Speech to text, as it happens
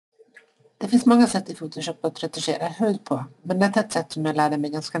Det finns många sätt i Photoshop att retuschera hud på, men detta är ett sätt som jag lärde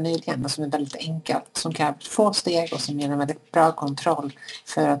mig ganska nyligen och som är väldigt enkelt, som kräver få steg och som ger en väldigt bra kontroll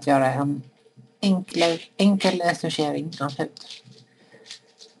för att göra en enkel retuschering av hud.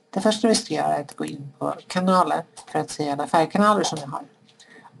 Det första vi ska göra är att gå in på kanaler för att se alla färgkanaler som vi har.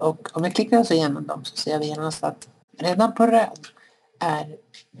 Och om vi klickar oss igenom dem så ser vi genast att redan på röd är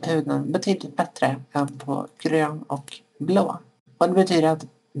huden betydligt bättre än på grön och blå. Och det betyder att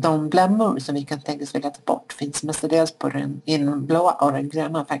de blämmor som vi kan tänkas vilja ta bort finns mestadels i den blåa och den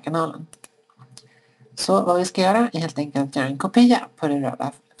gröna färgkanalen. Så vad vi ska göra är helt enkelt att göra en kopia på den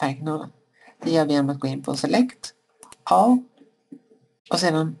röda färgkanalen. Det gör vi genom att gå in på Select, All och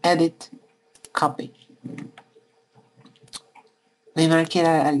sedan Edit, Copy. Vi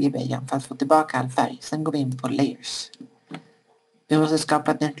markerar RGB igen för att få tillbaka all färg. Sen går vi in på Layers. Vi måste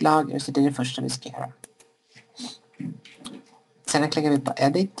skapa ett nytt lager så det är det första vi ska göra. Sedan klickar vi på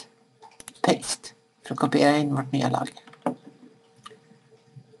Edit, Paste för att kopiera in vårt nya lager.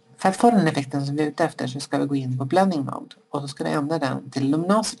 För att få den effekten som vi är ute efter så ska vi gå in på Blending Mode och så ska vi ändra den till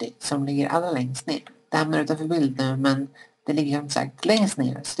Luminosity som ligger allra längst ner. Det hamnar utanför bild nu men det ligger som sagt längst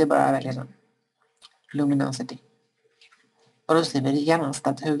ner så det är bara att välja den. Luminosity. Och då ser vi genast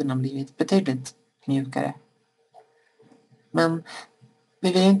att huden har blivit betydligt mjukare. Men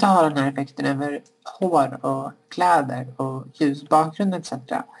vi vill inte ha den här effekten över hår och kläder och ljus bakgrund etc.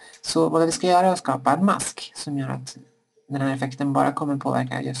 Så vad vi ska göra är att skapa en mask som gör att den här effekten bara kommer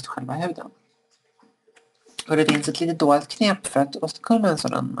påverka just själva huden. Och det finns ett litet dåligt knep för att åstadkomma en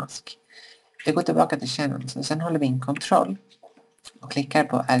sådan mask. Vi går tillbaka till Channels och sen håller vi in kontroll och klickar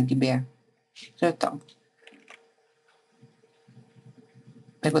på RGB-rutan.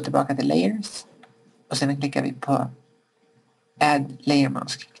 Vi går tillbaka till Layers och sen klickar vi på Add Layer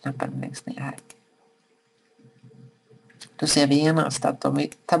Mask-knappen längst ner här. Då ser vi genast att om vi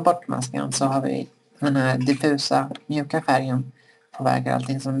tar bort masken så har vi den här diffusa mjuka färgen påverkar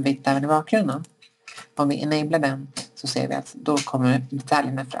allting som vitt även i bakgrunden. Om vi enablar den så ser vi att då kommer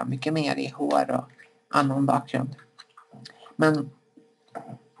detaljerna fram mycket mer i hår och annan bakgrund. Men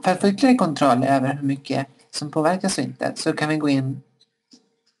för att få ytterligare kontroll över hur mycket som påverkas och inte så kan vi gå in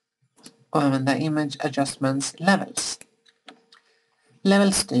och använda Image Adjustments Levels.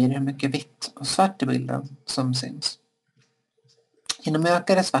 Levels styr hur mycket vitt och svart i bilden som syns. Genom att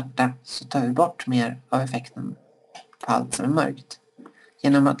öka det svarta så tar vi bort mer av effekten på allt som är mörkt.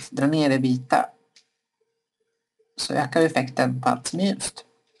 Genom att dra ner det vita så ökar vi effekten på allt som är ljust.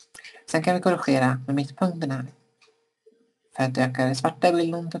 Sen kan vi korrigera med mittpunkten här. För att öka det svarta i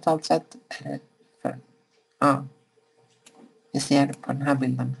bilden totalt sett. Eller för, ja. Vi ser på den här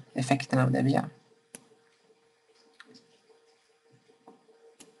bilden effekten av det vi gör.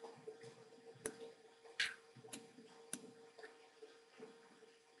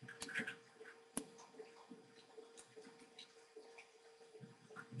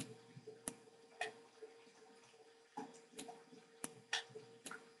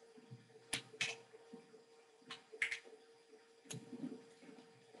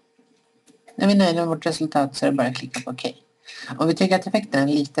 När vi är nöjda med vårt resultat så är det bara att klicka på OK. Om vi tycker att effekten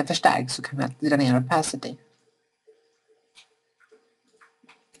är lite för stark så kan vi alltid dra ner opacity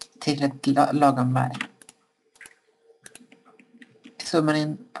till ett lagom värde. Vi zoomar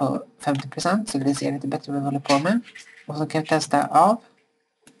in på 50% så vi ser lite bättre vad vi håller på med. Och så kan vi testa av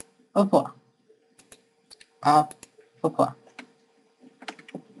och på. Av och på.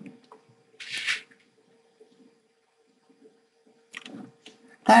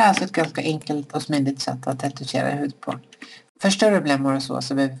 Det här är alltså ett ganska enkelt och smidigt sätt att retuschera hud på. För större blämmor och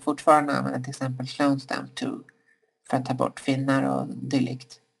så behöver vi fortfarande använda till exempel Clone Stamp Tool för att ta bort finnar och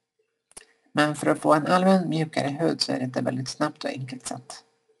dylikt. Men för att få en allmän mjukare hud så är det ett väldigt snabbt och enkelt sätt.